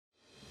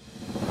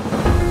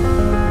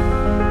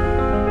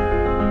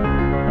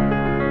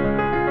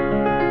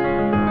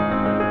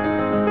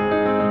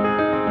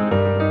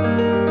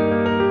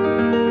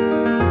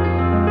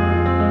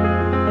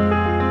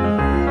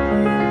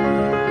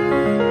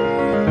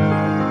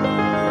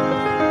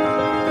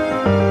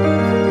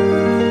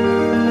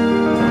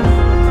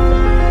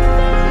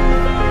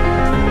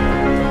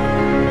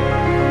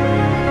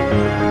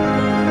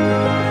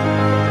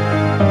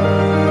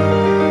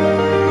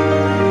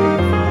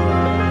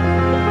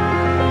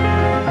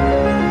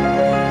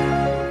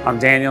I'm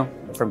Daniel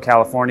from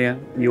California,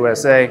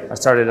 USA. I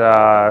started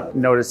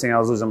noticing I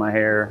was losing my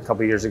hair a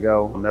couple years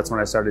ago. That's when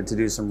I started to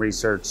do some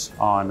research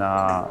on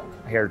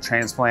hair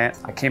transplant.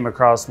 I came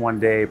across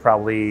one day,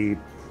 probably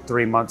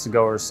 3 months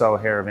ago or so,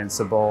 Hair of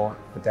Istanbul.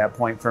 At that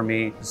point for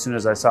me, as soon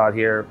as I saw it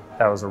here,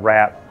 that was a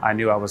wrap. I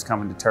knew I was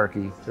coming to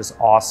Turkey. Just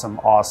awesome,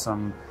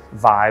 awesome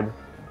vibe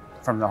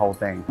from the whole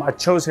thing. I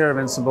chose Hair of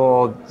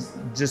Istanbul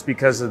just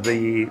because of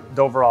the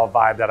overall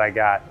vibe that I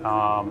got.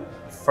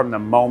 From the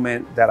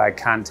moment that I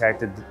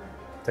contacted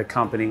the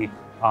company,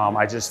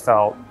 I just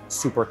felt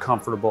super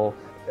comfortable,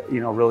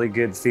 really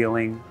good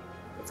feeling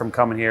from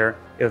coming here.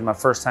 It was my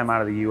first time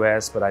out of the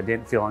US, but I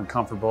didn't feel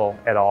uncomfortable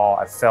at all.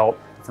 I felt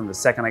from the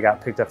second I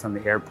got picked up from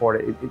the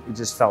airport, it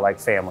just felt like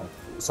family.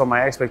 So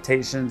my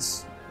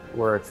expectations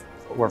were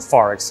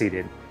far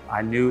exceeded.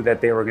 I knew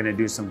that they were gonna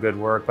do some good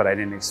work, but I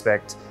didn't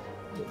expect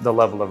the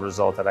level of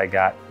result that I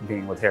got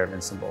being with Hair of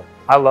Istanbul.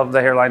 I love the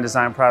hairline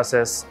design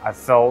process. I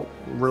felt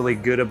really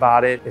good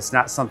about it. It's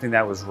not something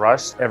that was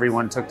rushed.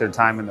 Everyone took their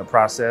time in the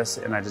process,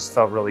 and I just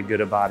felt really good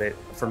about it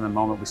from the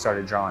moment we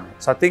started drawing it.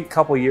 So I think a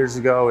couple years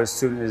ago, as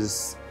soon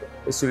as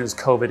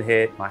COVID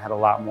hit, I had a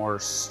lot more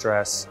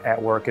stress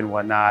at work and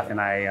whatnot, and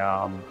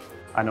I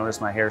noticed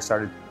my hair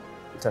started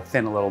to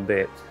thin a little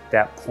bit. At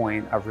that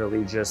point, I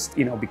really just,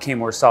 became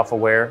more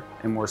self-aware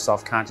and more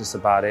self-conscious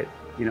about it.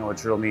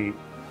 It's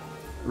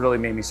really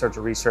made me start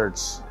to research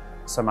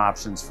some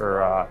options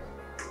for,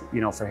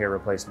 for hair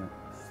replacement.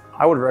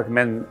 I would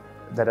recommend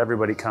that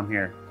everybody come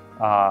here,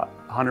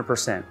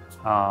 100%.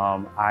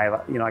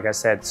 Like I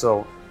said,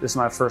 so this is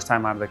my first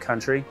time out of the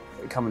country,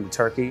 coming to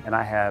Turkey, and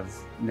I have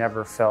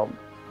never felt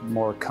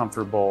more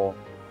comfortable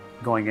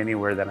going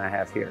anywhere than I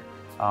have here.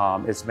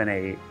 It's been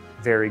a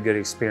very good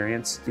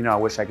experience. I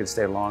wish I could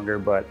stay longer,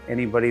 but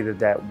anybody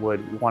that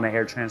would want a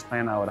hair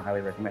transplant, I would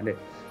highly recommend it.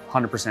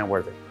 100%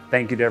 worth it.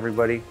 Thank you to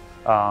everybody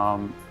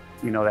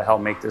that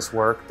helped make this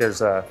work.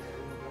 There's a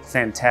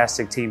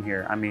fantastic team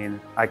here. I mean,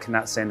 I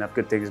cannot say enough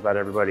good things about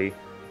everybody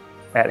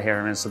at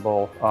Hair of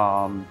Istanbul.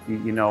 From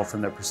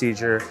the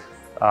procedure,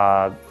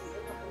 to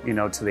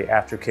the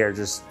aftercare,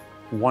 just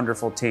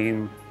wonderful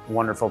team,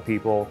 wonderful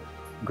people,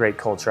 great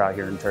culture out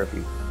here in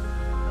Turkey.